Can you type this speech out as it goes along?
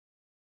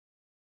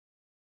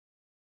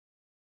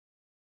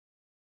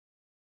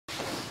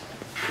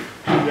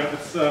Yeah,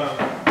 it's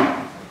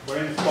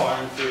very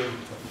inspiring to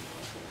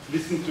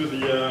listen to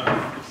the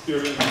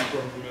experience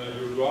from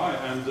Uruguay,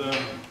 and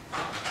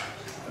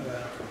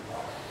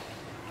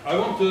I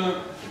want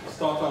to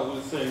start out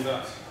with saying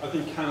that I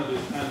think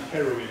cannabis and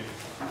heroin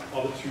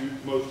are the two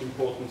most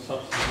important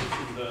substances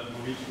in the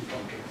Norwegian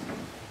context.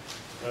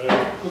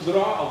 Because there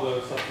are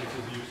other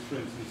substances used, for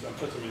instance,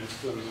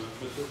 amphetamines and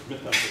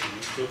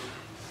methamphetamines, but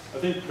I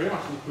think very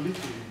much the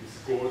political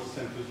discourse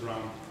centers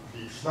around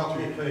these two.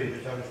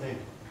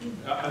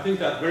 I think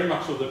that very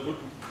much of the,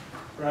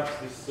 perhaps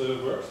this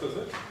works, does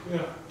it?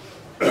 Yeah.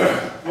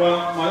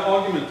 Well, my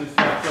argument is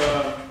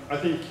that I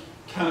think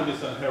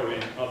cannabis and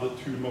heroin are the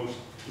two most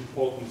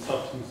important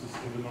substances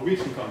in the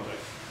Norwegian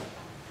context,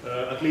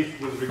 at least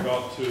with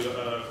regard to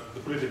the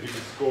political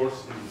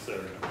discourse in this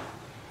area.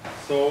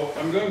 So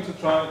I'm going to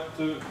try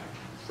to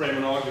frame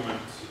an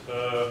argument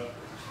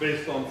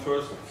based on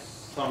first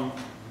some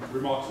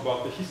remarks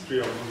about the history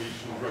of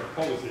Norwegian drug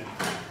policy,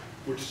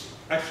 which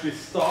actually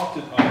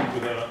started out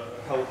with a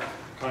health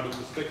kind of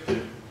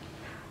perspective,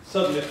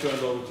 suddenly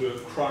turned over to a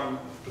crime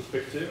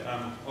perspective,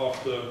 and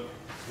after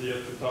the year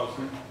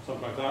 2000,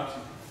 something like that,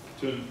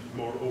 to a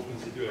more open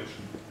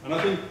situation. And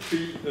I think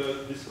three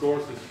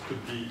discourses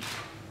could be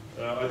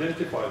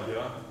identified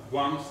here.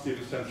 One still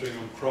centering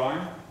on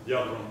crime, the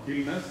other on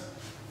illness,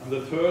 and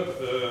the third,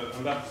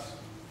 and that's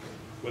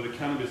where the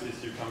cannabis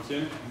issue comes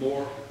in,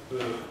 more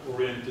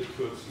oriented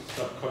towards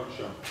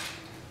subculture.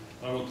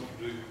 I want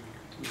to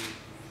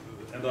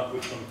end up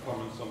with some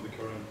comments on the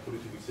current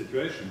political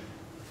situation.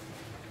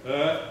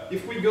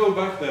 If we go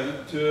back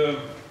then to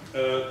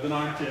the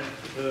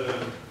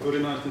early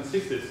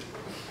 1960s,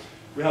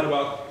 we had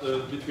about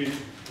between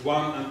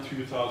 1,000 and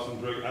 2,000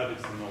 drug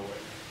addicts in Norway.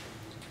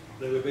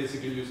 They were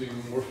basically using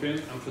morphine,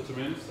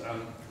 amphetamines,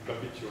 and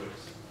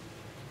barbiturates.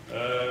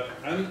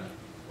 And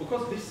of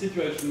course, this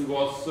situation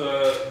was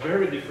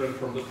very different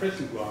from the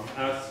present one,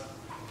 as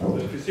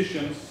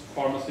physicians,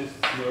 pharmacists,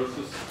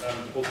 nurses,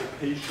 and also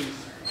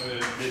patients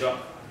made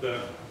up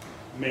the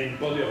main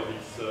body of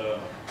these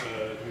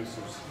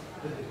users.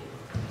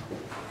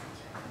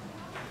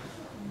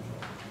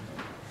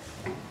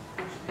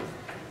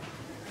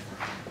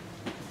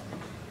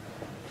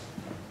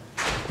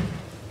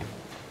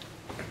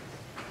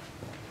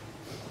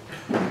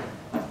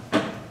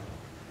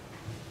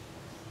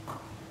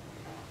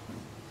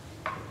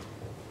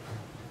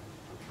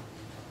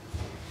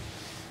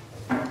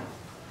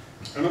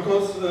 And of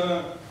course,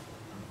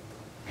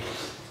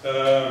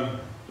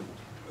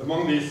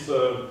 among these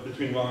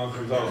between 1,000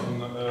 and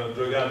 2,000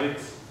 drug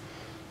addicts,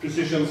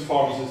 physicians,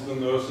 pharmacists,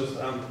 and nurses,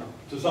 and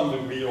to some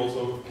degree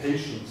also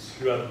patients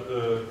who had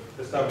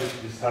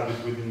established this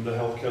habit within the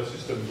healthcare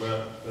system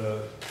were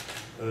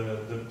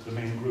the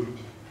main group.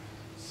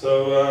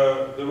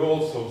 So there were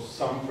also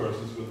some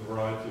persons with a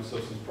variety of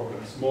substance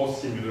problems, more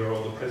similar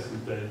to the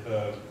present day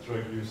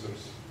drug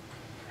users.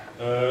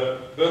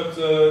 But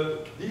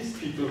these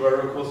people were,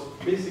 of course,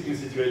 basically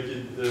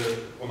situated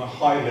on a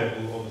high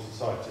level of the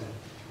society.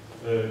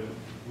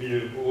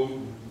 We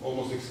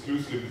almost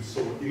exclusively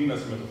saw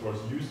illness metaphors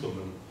used of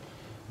them.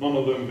 None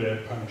of them were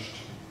punished.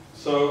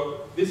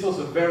 So this was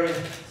a very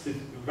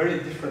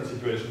different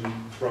situation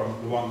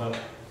from the one that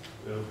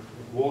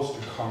was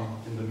to come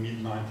in the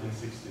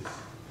mid-1960s.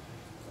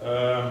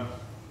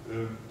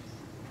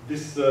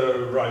 This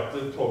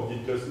writer, Tove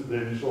Ditlevsen,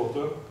 Danish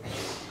author,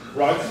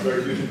 writes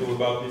very beautiful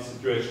about this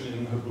situation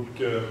in her book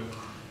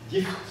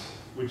Gift,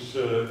 which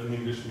in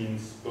English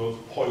means both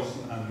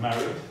poison and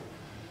married.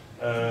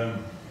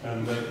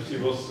 And she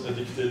was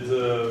addicted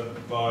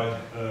by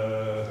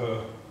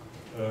her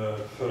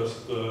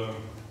first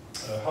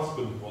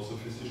husband, who was a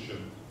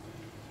physician.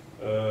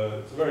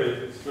 It's a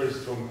very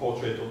strong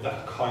portrait of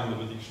that kind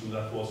of addiction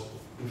that was,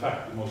 in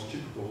fact, the most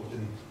typical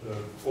in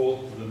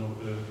all the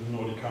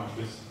Nordic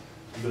countries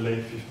in the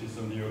late 50s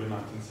and the early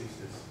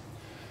 1960s.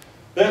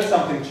 Then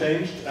something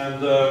changed, and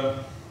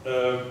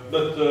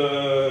but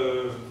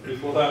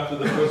before that,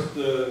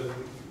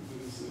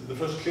 the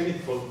first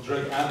clinic for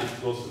drug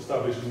addicts was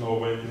established in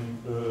Norway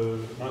in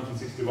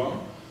 1961.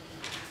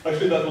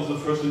 Actually, that was the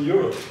first in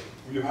Europe.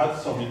 You had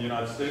some in the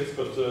United States,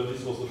 but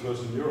this was the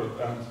first in Europe,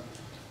 and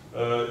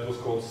it was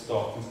called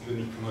Statens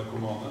Klinikk for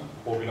Narkomane,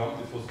 Håviland.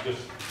 It was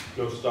just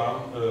closed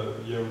down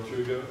a year or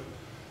two ago.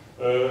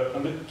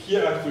 And the key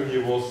actor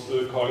here was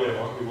Carl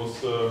Evang, who was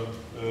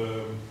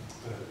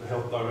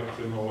health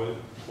director in Norway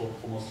for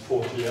almost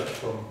 40 years,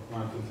 from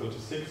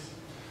 1936.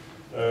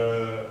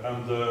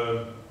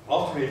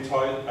 After he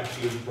retired,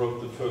 actually wrote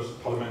the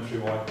first parliamentary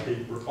white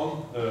paper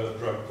on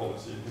drug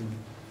policy in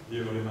the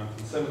early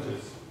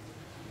 1970s.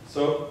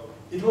 So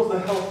it was the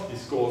health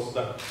discourse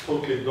that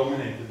totally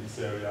dominated this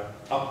area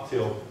up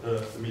till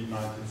the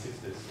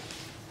mid-1960s.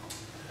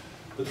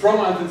 But from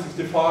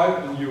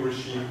 1965, a new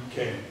regime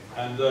came,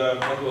 and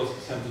that was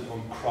centered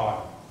on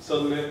crime.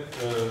 Suddenly,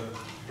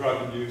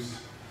 drug abuse,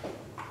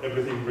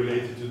 everything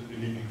related to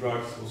illegal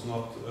drugs was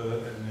not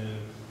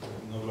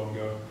no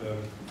longer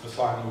a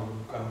sign of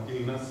kind of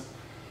illness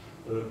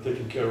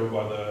taken care of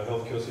by the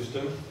healthcare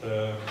system.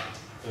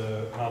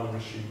 Another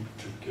regime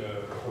took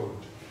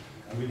hold.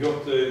 And we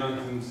got in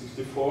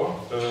 1964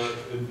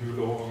 a new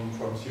law on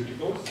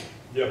pharmaceuticals.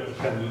 The upper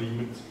penalty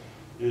limit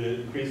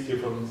increased here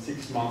from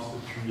 6 months to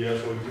 2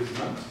 years of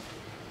imprisonment.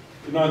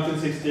 In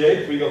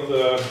 1968 we got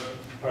the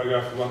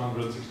paragraph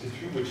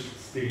 162, which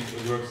still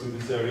works in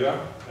this area,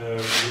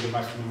 with a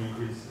maximum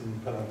increase in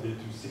penalty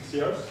to 6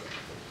 years.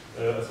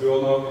 As we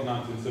all know, in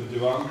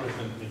 1971,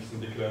 President Nixon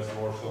declares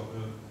war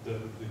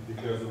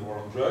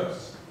on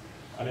drugs.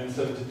 And in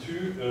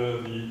 1972,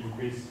 the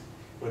increase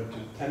went to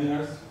 10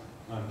 years,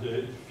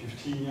 98,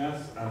 15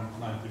 years, and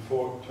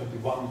 94,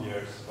 21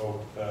 years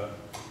of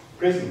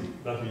prison.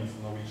 That means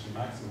the Norwegian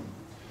maximum.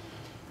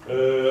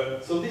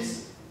 So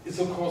this is,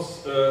 of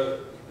course,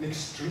 an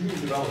extreme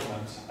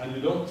development, and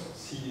you don't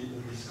see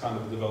this kind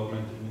of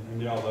development in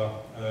the other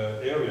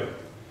area.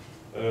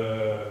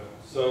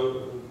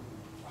 So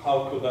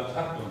how could that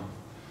happen?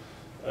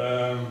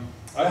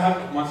 I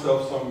have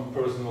myself some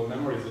personal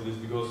memories of this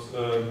because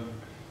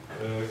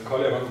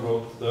Carl Evans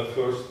wrote the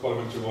first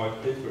parliamentary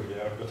white paper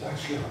here, but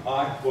actually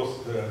I was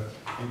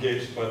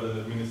engaged by the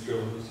Ministry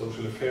of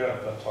Social Affairs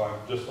at that time,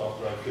 just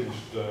after I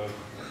finished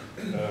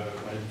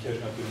my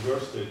education at the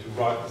university, to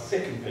write the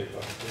second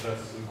paper.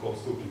 That's called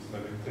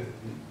Stortingsmelding 13,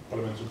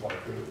 parliamentary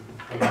white paper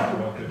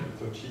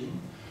 13.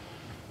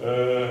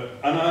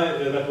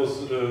 And that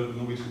was the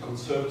Norwegian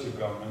Conservative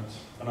government,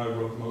 and I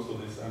wrote most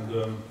of this. And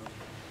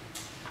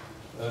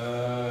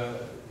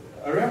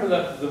I remember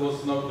that there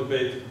was no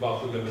debate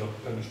about the level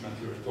of punishment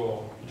here at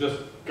all. You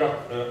just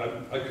got,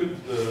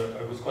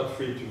 I was quite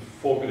free to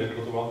formulate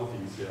a lot of other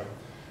things here,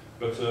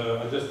 but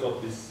I just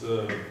got this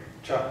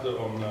chapter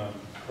on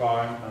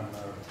crime and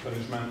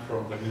punishment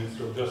from the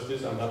Ministry of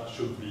Justice, and that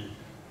should be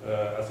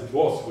as it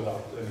was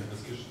without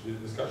any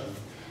discussion.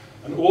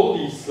 And all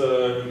these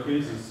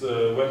increases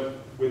went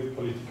with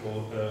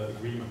political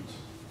agreement.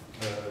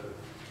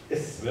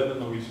 SV, the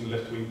Norwegian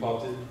left-wing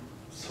party,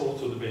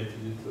 sort of debated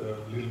it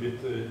a little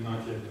bit in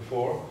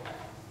 1984,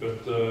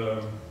 but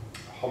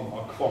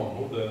Hanna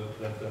Kvanmo, the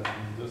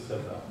leader,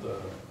 said that,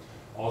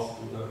 asked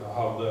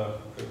how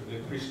the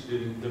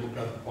Christian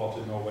Democratic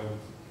Party in Norway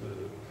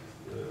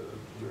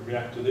would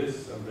react to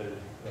this, and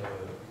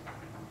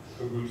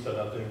her group said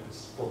that they would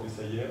probably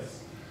say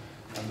yes.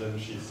 And then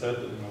she said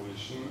in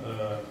Norwegian,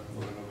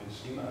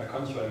 jeg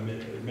kan ikke være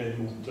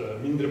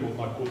mindre mot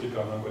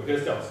narkotika enn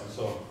Kristiansen,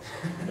 so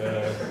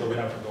we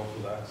have to go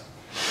for that.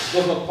 It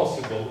was not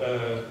possible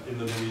in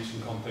the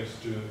Norwegian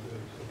context to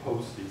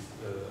oppose this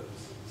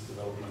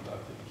development, I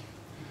think.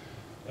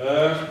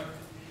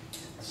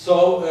 So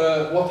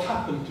what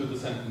happened to the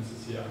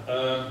sentences here?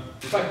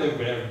 In fact, they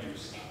were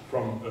reduced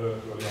from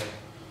early on.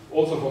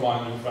 Also for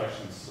minor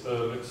infractions.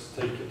 Let's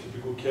take a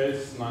typical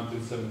case,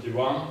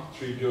 1971,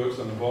 3 girls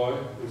and a boy,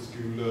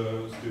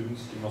 school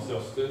students,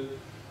 gymnasiaster,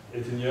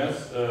 18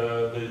 years.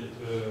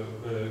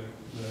 They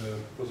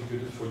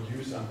prosecuted for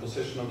use and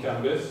possession of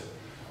cannabis.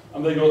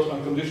 And they got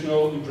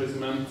unconditional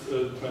imprisonment,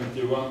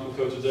 21 to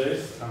 30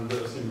 days, and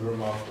a similar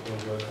amount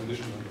of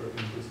conditional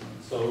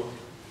imprisonment. So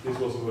this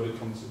was a verdict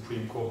from the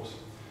Supreme Court.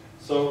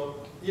 So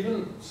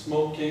even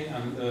smoking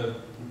and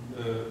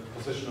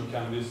possession of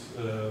cannabis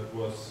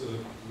was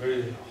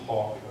very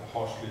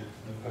harshly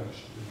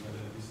punished in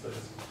these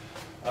days.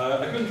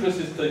 I couldn't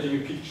resist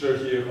taking a picture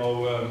here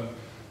of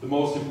the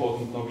most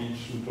important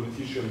Norwegian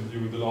politician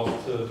during the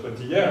last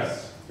 20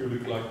 years, who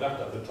looked like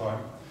that at the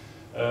time.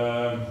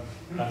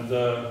 And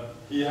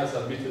he has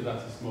admitted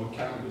that he smoked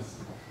cannabis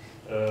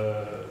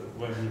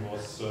when he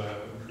was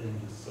in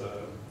his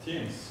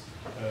teens,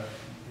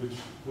 which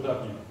would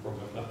have been a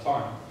problem at that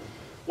time.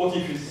 What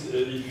if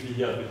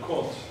he had been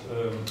caught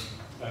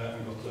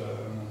and got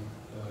an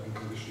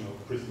unconditional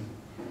prison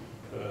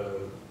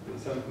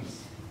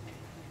sentence?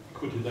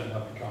 Could he then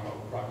have become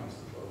our Prime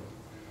Minister for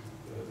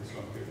this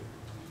long period?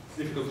 It's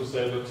difficult to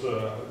say, but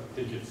I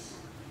think it's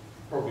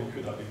probably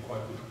could have been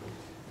quite difficult.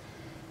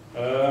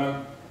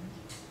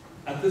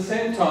 At the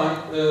same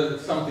time,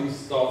 something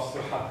starts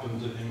to happen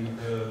in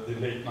the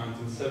late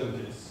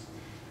 1970s,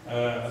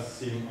 as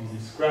seen on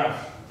this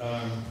graph.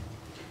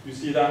 You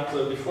see that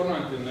before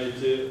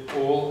 1980,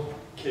 all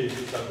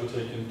cases that were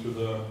taken to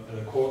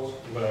the court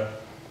were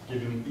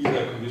given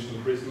either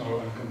conditional prison or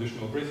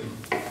unconditional prison.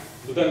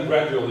 But then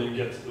gradually you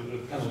get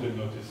penalty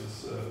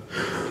notices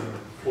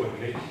for a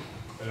case.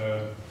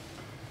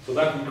 So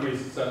that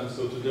increased, and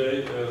so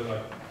today,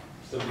 like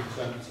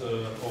 70%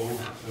 of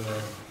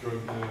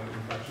drug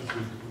infractions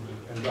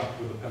will end up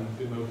with a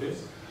penalty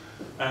notice.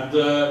 And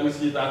we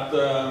see that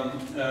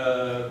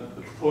the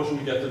proportion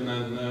we get in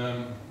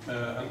an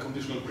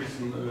unconditional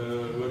prison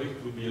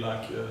verdict would be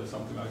like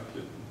something like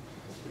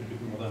a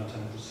bit more than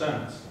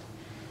 10%.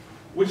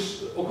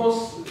 Which, of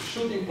course,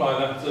 should imply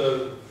that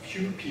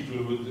few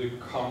people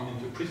would come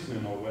into prison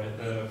in Norway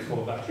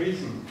for that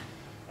reason.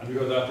 And we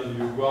heard that in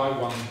Uruguay,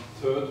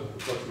 1/3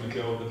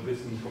 approximately of the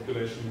prison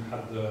population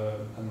had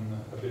an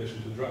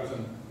affiliation to drugs,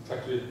 and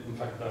in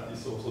fact that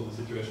is also the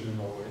situation in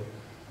Norway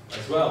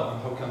as well.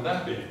 And how can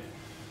that be?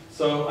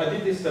 So I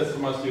did this test for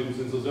my students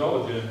in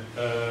sociology.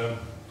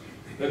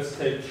 let's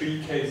take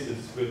 3 cases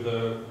with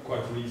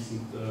quite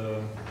recent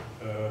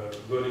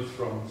verdicts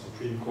from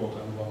Supreme Court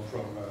and one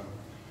from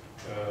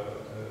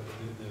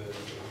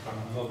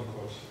another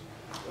court,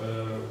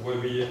 where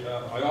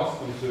I asked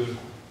them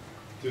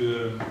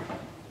to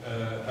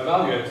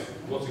evaluate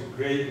what's a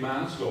grave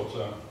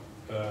manslaughter,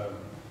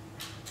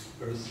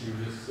 very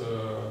serious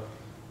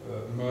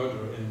murder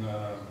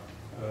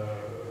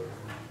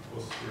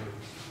was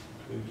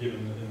given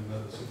in the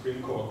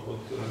Supreme Court, but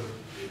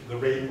the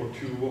rape of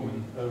 2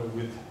 women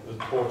with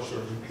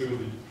torture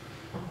included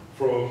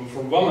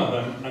from one of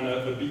them, and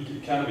a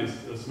big cannabis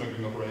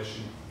smuggling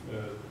operation,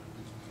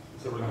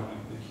 several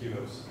hundred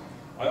kilos.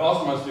 I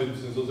asked my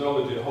students in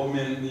sociology how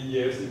many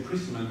years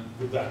imprisonment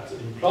would that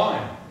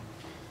imply.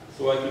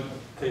 So I could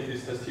take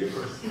this test here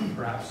first,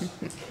 perhaps.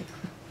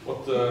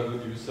 What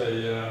would you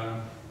say,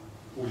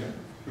 Ole,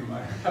 whom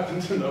I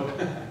happen to know?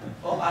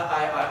 Well,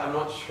 I'm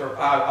not sure.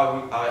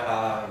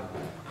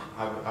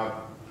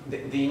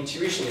 The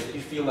intuition is that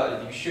you feel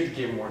that you should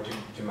give more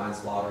to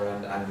manslaughter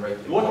and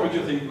rape. What would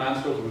you think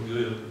manslaughter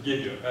would give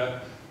you?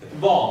 Et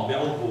vanlig,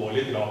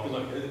 alvorlig drap,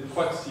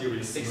 quite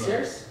serious. 6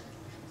 years?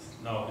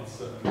 No,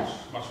 it's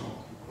much more.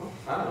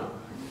 I don't know.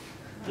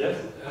 Yes?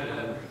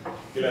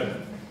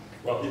 11.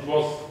 Well, it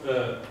was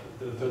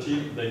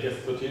 13, they guessed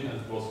 13, and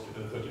it was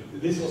 13.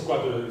 This was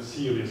quite a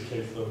serious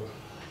case, though.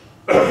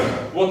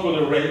 What were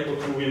the rape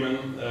of 2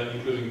 women,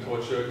 including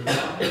torture?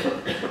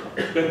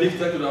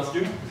 Benedicta, I could ask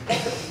you.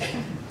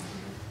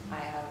 I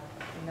have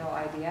no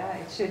idea.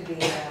 It should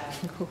be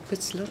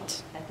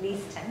at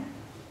least 10.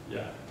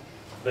 Yeah.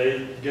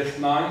 They guessed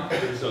 9,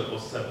 the result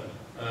was 7.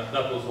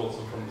 That was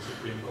also from the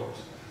Supreme Court.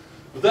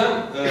 But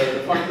then,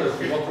 the final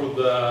question, what would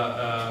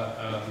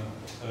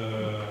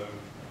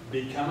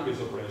big cannabis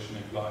operation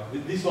imply?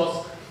 This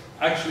was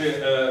actually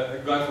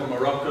a guy from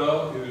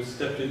Morocco who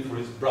stepped in for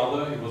his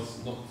brother. He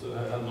was not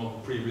had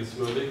no previous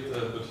verdict,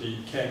 but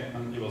he came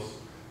and he was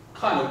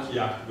kind of key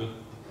actor, but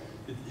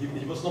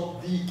he was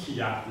not the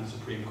key actor the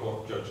Supreme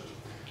Court judged.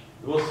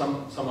 There was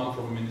someone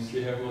from the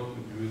ministry here. What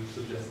would you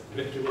suggest?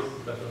 Victor was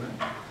better name?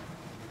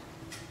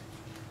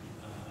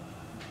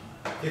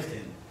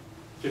 15.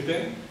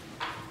 15?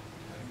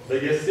 They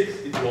guessed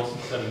 6. It was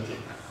 17.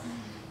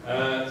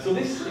 So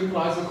this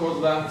implies, of course,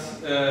 that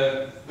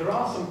there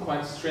are some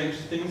quite strange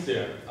things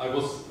here. I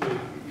was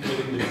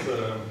giving this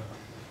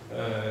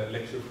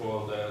lecture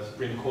for the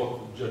Supreme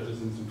Court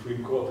judges in the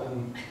Supreme Court,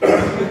 and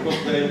because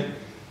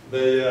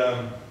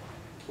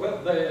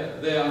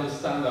they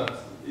understand that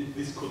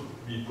this could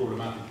be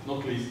problematic,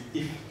 not least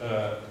if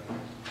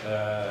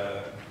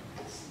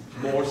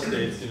more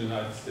states in the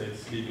United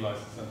States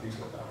legalizes and things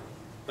like that.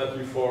 That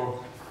before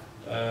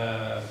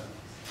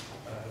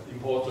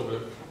import of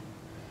a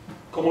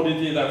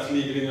commodity that's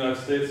legal in the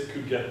United States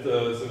could get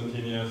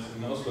 17 years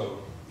in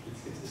Oslo.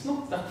 It's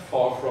not that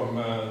far from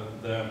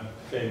the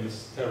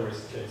famous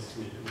terrorist case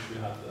which we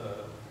had.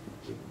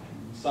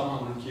 Some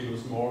 100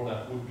 kilos more,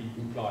 that would be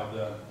implied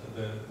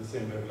the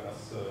same level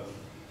as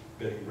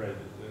baking bread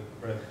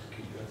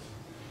could get.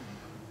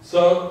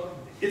 So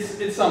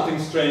it's something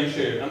strange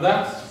here, and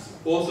that's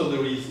also the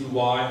reason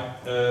why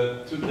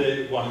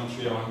today 1 in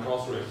 3 are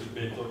incarcerated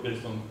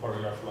based on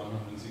paragraph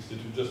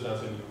 162, just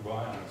as in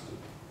Uruguay, I understood.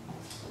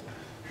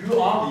 Who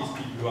are these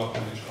people who are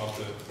punished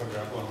after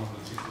paragraph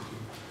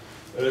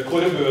 162?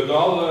 Kåre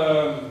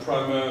Bødal,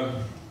 prime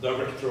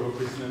director of a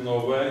prison in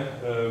Norway,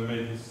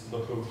 made his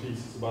doctoral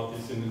thesis about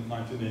this in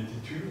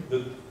 1982.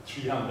 The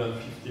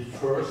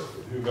 351st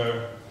who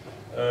were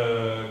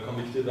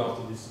convicted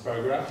after this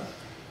paragraph.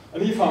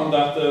 And he found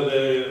that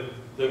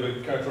they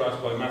were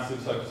characterized by massive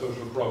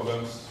psychosocial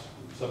problems,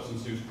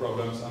 substance use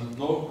problems, and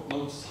no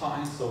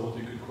signs of what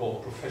you could call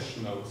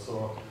professionals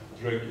or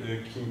drug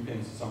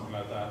kingpins or something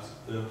like that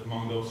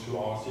among those who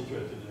are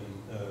situated in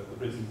the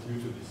prison due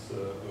to this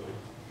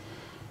verdict.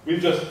 We've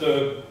just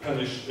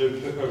published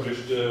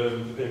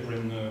the paper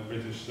in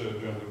British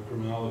Journal of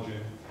Criminology,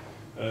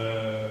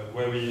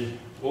 where we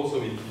also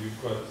interviewed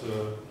quite,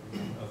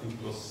 I think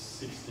it was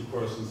 60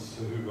 persons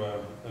who were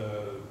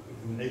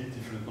in 8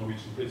 different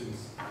Norwegian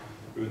prisons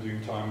who were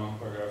doing time on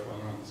paragraph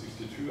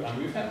 162, and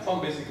we've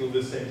found basically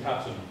the same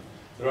pattern.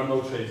 There are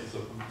no traces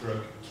of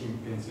drug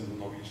kingpins in the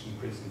Norwegian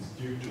prisons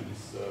due to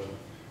this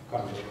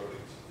kind of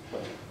verdict.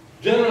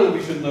 Generally,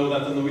 we should know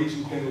that the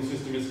Norwegian penal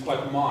system is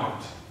quite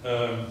mild.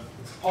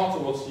 It's part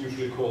of what's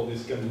usually called the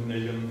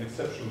Scandinavian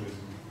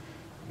exceptionalism.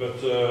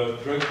 But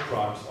drug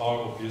crimes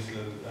are obviously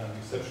an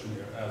exception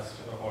here, as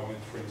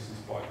argued, for instance,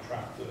 by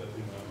Pratt in a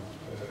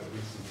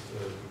recent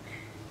book.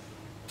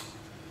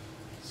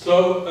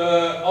 So,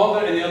 are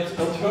there any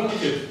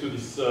alternatives to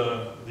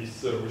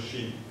this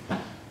regime?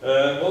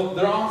 Well,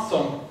 there are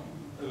some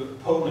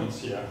opponents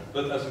here,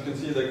 but as you can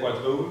see, they're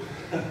quite old.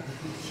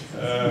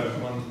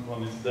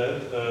 One is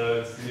dead.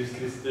 It's Nils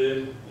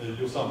Christie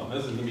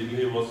Josannes in the middle.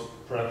 He was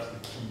perhaps the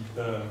key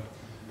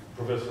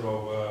professor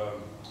of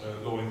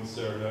law in this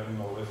area in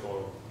Norway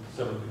for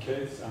several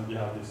decades, and we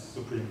have this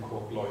Supreme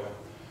Court lawyer,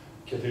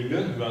 Ketil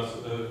Lund, who has,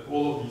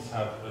 all of these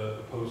have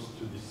opposed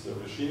to this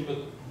regime, but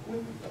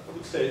I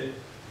would say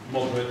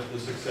moderate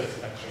success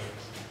actually.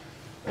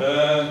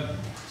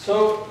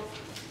 So,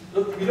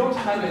 look, we don't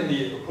have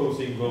any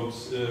opposing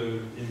votes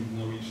in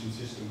the Norwegian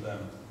system then.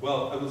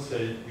 Well, I would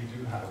say we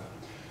do have.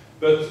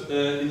 But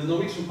in the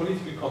Norwegian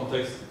political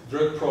context,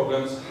 drug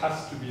problems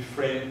has to be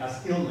framed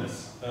as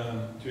illness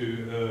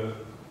to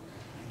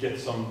get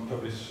some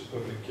public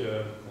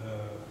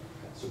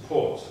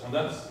support. And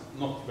that's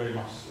not very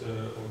much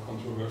of a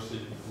controversy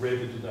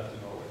related to that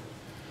in Norway.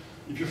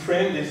 If you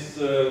frame this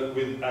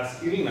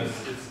as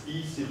illness, it's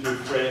easy to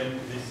frame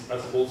this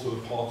as also a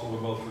part of a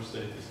welfare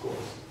state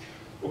discourse.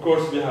 Of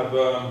course, we have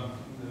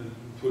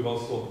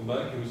Thorvald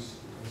Stoltenberg, who's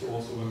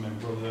also a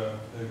member of the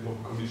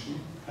Global Commission,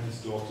 and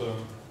his daughter,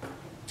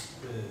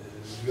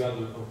 who had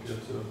an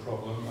opiate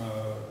problem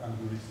and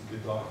who recently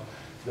died.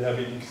 They have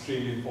been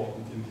extremely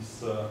important in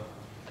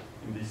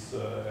this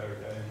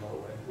area in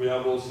Norway. We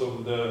have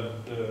also the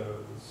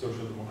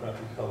Social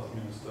Democratic Health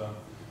Minister,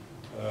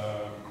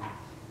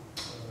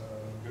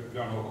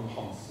 Bjarne Håkon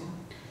Hansen,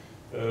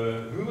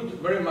 who would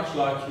very much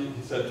like,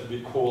 he said, to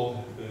be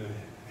called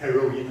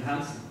Heroin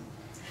Hansen.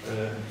 He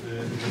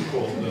was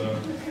called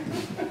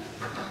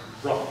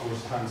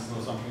Bratwurst Hansen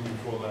or something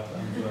before that.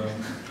 And,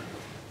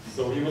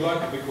 so he would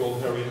like to be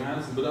called Heroin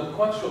Hansen, but I'm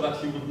quite sure that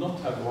he would not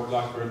have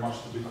liked very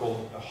much to be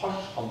called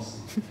Hash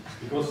Hansen,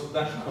 because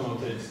that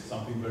connotates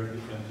something very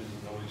different in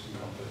the Norwegian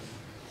context.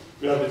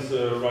 We have this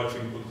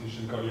right-wing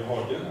politician, Carl I.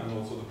 Hagen, and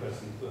also the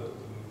present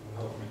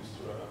health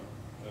minister,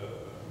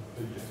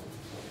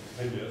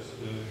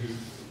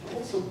 who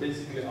also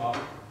basically are,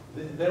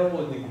 they're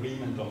all in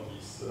agreement on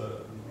these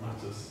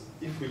matters.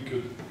 If we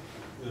could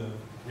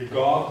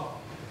regard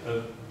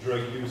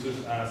drug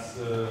users as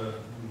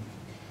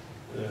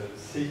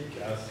sick,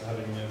 as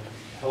having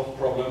health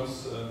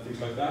problems, things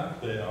like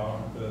that,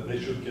 they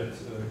should get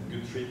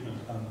good treatment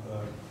and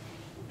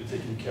be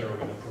taken care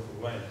of in a proper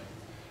way.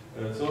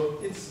 So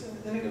it's,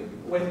 in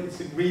a way, it's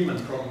agreement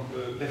from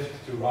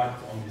left to right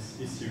on this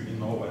issue in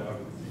Norway, I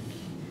would think.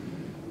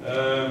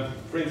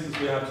 For instance,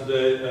 we have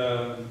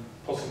today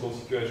possible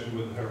situation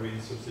with heroin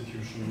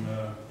substitution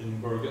in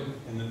Bergen,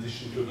 in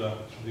addition to the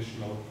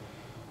traditional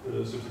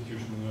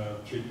substitution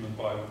treatment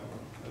by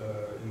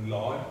in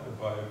LAR,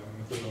 by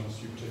methadone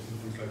soup checks and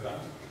things like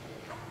that.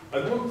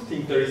 I don't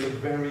think there is a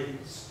very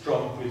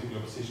strong political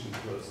opposition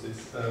towards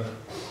this.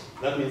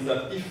 That means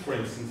that if, for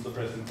instance, the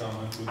present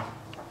government would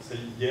say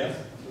yes,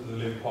 the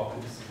Labour Party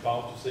is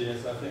about to say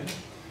yes, I think,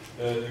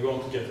 you're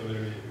going to get a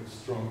very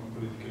strong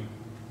political,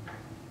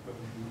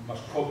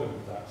 much problem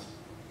with that.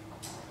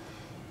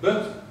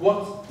 But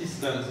what is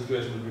then the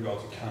situation with regard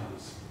to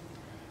cannabis?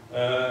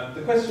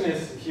 The question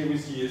is, here we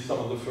see some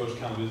of the first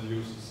cannabis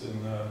uses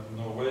in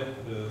Norway,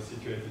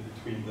 situated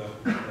between the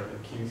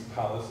King's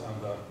Palace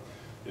and the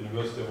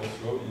University of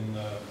Oslo in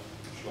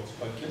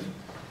Slottsparken,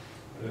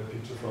 a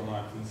picture from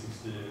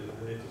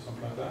 1968 or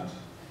something like that.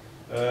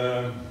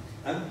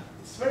 And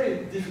it's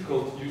very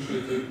difficult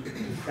usually to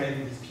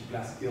frame these people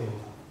as ill.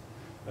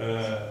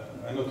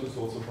 I noticed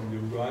also from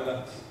Uruguay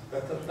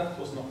that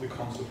was not the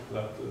concept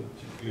that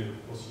typically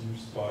was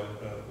used by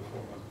the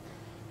former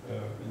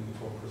in the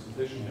former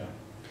presentation here.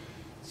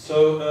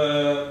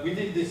 So we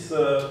did this,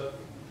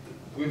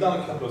 we've done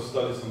a couple of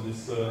studies on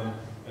this,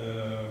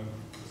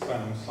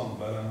 Sveinung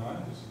Sandberg and I,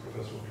 who's a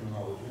professor of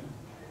criminology,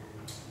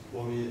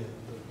 where we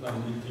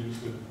done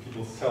interviews with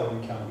people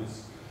selling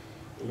cannabis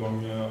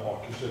along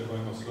Akerselva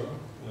in Oslo,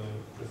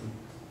 present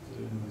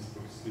in this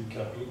book, Street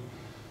Capital,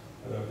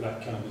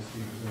 Black Cannabis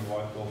Users in a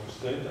White Welfare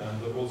State,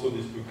 and also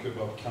this book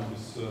about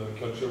cannabis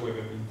culture, where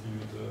we've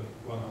interviewed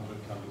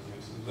 100 cannabis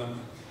users. And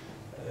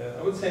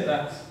I would say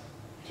that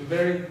to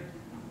very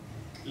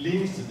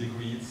limited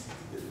degree,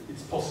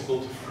 it's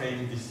possible to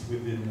frame this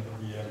within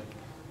the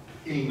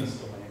illness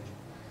domain.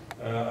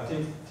 I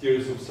think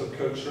theories of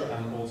subculture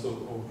and also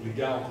of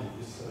legality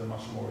is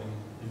much more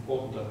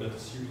important and better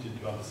suited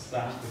to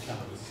understand the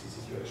cannabis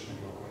situation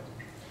in Norway.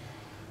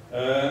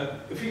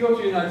 If we go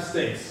to the United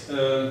States,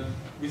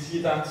 we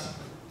see that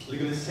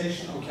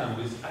legalization of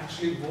cannabis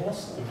actually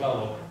was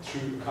developed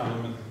through a kind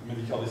of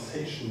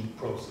medicalization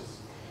process.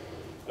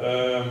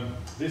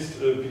 This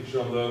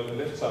picture on the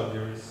left side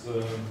here is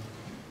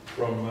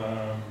from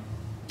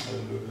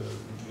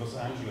Los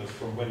Angeles,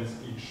 from Venice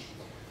Beach,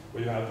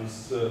 where you have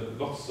this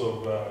lots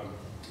of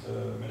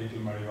medical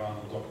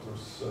marijuana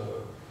doctors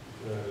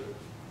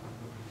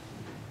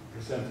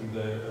presenting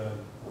their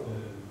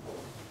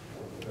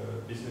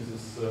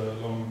businesses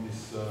along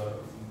this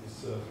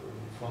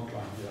front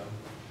line here.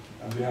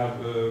 And we have,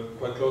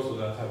 quite close to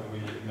that, have we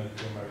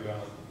medical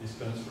marijuana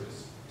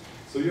dispensaries.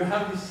 So you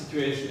have this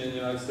situation in the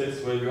United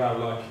States where you have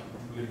like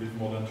a little bit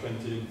more than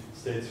 20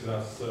 states who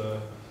have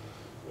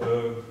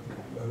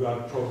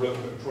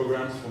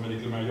programs for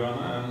medical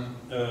marijuana. And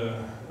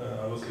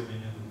I was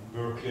living in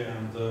Berkeley,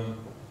 and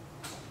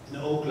in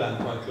Oakland,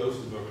 quite close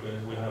to Berkeley,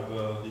 we have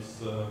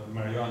this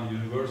marijuana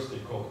university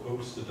called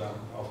Amsterdam,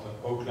 after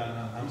Oakland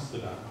and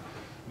Amsterdam.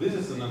 This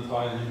is an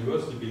entire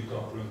university built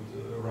up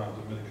around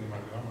the medical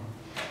marijuana.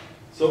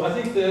 So I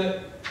think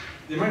the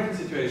American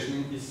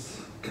situation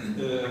is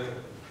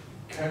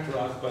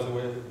characterized by the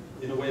way,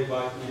 in a way,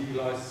 by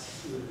legalized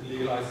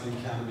legalizing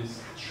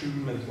cannabis through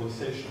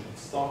medicalization. It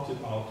started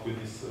out with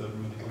this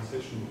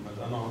medicalization movement,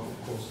 and now,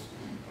 of course,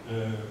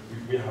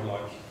 we have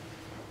like,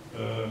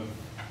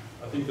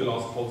 I think the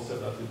last poll said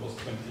that it was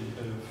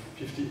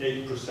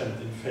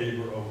 58% in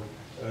favor of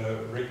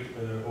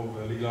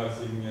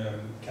legalizing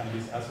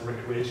cannabis as a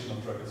recreational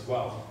drug as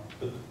well.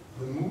 But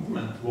the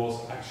movement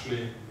was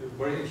actually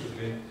very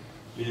interestingly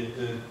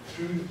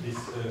through this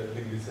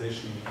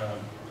legalization,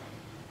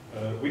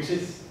 which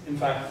is in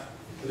fact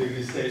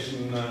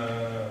legalization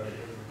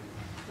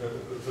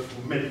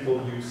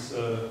medical use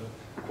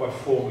quite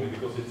formally,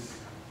 because it's.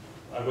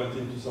 I went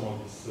into some of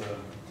these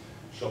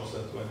shops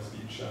at West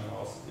Beach and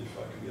asked if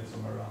I could get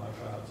some marijuana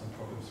if I had some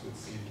problems with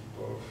sleep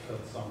or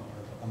felt some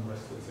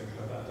unrest and things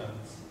like that.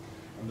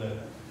 And then,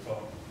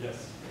 well,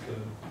 yes,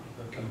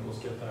 that can of course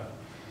get that.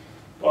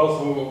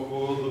 Also,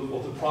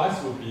 what the price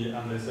would be,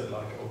 and they said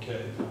like,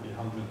 okay, it would be $100.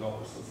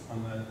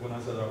 And then when I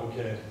said,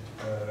 okay,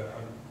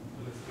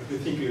 if you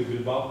think a little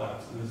bit about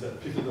that, and they said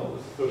 $50,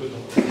 $30.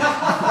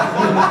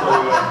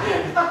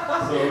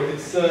 So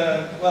it's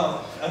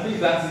well, I think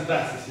that's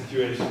the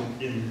situation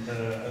in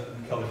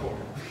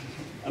California.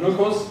 And of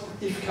course,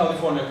 if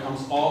California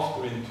comes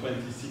after in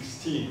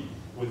 2016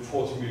 with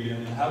 40 million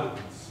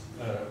inhabitants,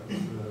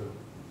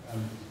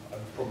 and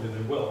probably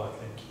they will, I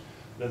think,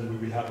 then we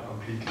will have a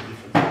completely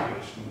different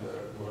situation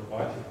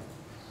worldwide here.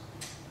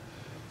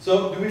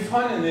 So, do we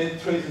find any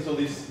traces of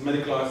this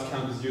medicalized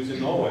cannabis use in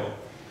Norway?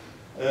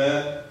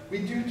 We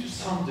do to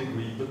some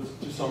degree,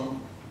 but to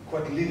some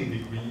quite little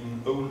degree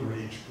in older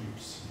age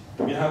groups.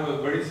 We have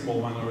a very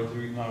small minority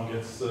who now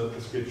gets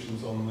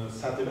prescriptions on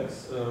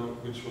Sativex,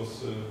 which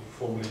was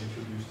formally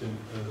introduced in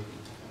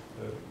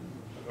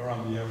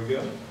around a year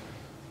ago.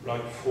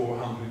 Like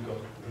 400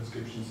 got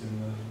prescriptions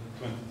in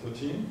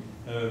 2013.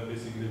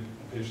 Basically,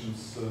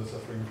 patients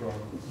suffering from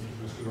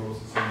multiple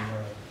sclerosis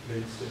and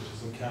late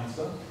stages of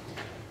cancer.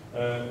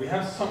 We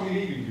have some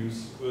illegal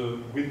use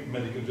with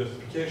medical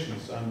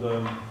justifications, and we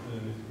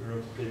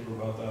wrote a paper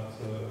about that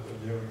a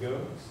year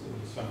ago.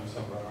 It's found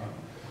somewhere around.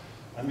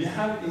 And we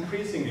have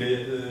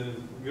increasingly,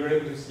 we are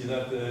able to see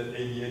that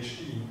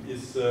ADHD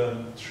is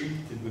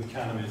treated with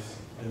cannabis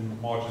in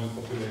marginal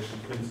population,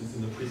 for instance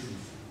in the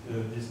prisons.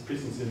 These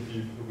prisons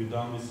interviews we've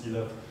done, we see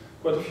that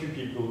quite a few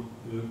people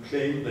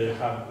claim they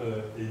have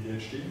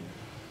ADHD.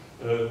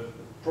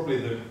 Probably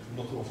they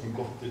not often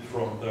got it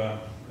from the,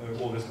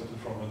 always got it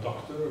from a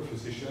doctor or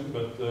physician,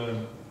 but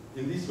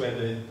in this way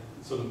they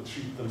sort of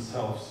treat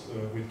themselves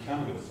with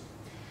cannabis.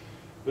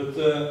 But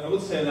I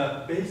would say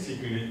that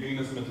basically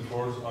illness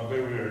metaphors are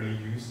very rarely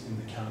used in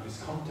the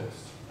cannabis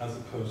context, as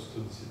opposed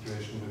to the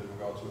situation with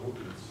regard to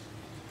opiates.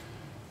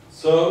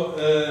 So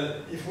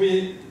if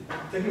we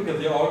take a look at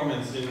the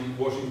arguments in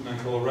Washington and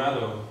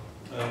Colorado,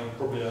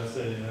 probably I'd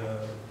say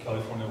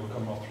California will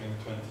come after in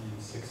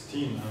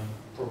 2016, and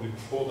probably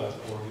before that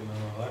Oregon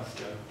and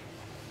Alaska.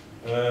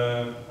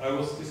 I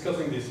was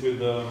discussing this with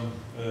the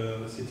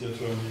city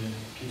attorney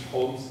Pete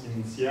Holmes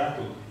in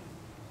Seattle,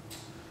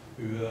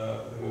 who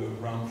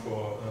ran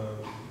for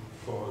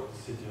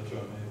city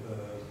attorney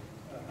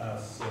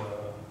as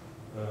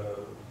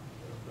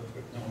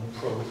on the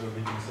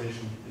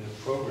pro-legalization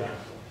program.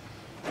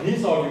 And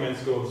his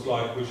arguments goes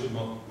like, we should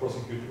not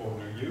prosecute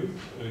ordinary youth,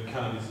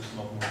 cannabis is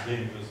not more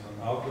dangerous than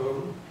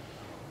alcohol,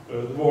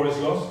 the war is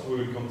lost, we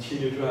will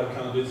continue to have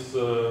cannabis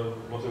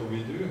whatever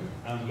we do,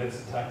 and let's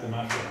attack the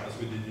mafia as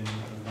we did in the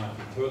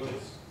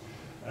 1930s.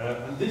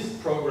 And this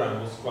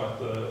program was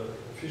quite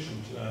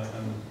efficient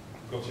and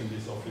got him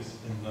this office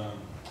in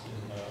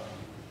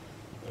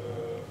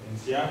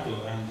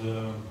Seattle, and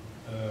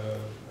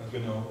as we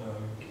know,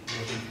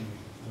 Washington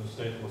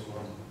State was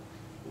one of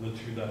the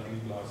two that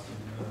legalized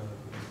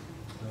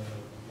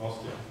last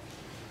year.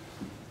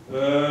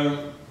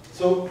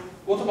 So,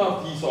 what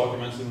about these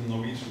arguments in the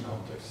Norwegian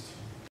context?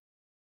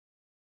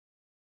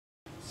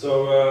 So,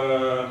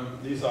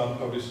 these are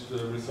unpublished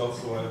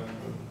results, so I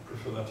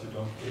prefer that you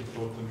don't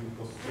report them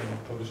because they're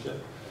not published yet.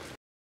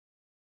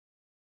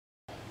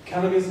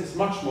 Cannabis is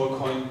much more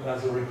coined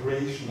as a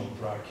recreational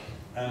drug,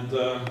 and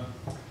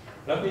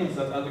that means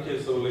that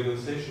advocates of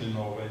legalization in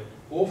Norway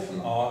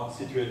often are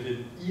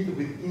situated either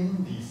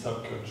within these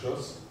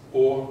subcultures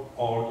or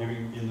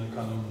arguing in a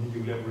kind of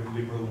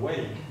neoliberal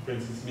way. For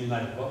instance,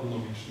 Nyholt, the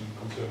Norwegian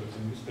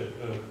conservative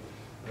newspaper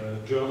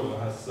journal,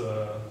 has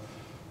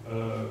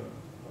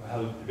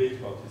held a debate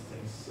about these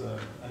things,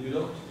 and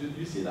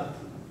you see that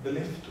the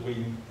left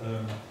wing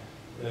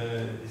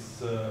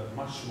is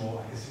much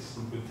more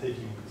hesitant with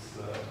taking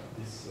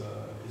this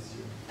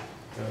issue.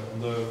 On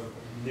the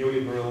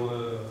neoliberal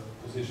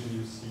position,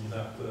 you see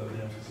that the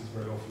emphasis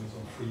very often is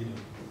on freedom.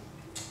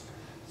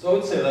 So I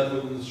would say that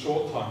within a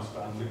short time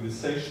span,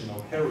 legalization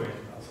of heroin,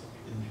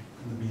 in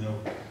the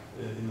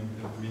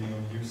meaning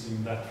of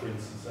using that, for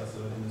instance, as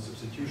in a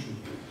substitution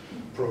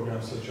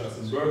program such as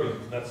in Bergen,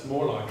 that's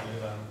more likely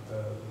than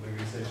the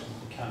legalization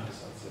of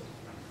cannabis, I'd say.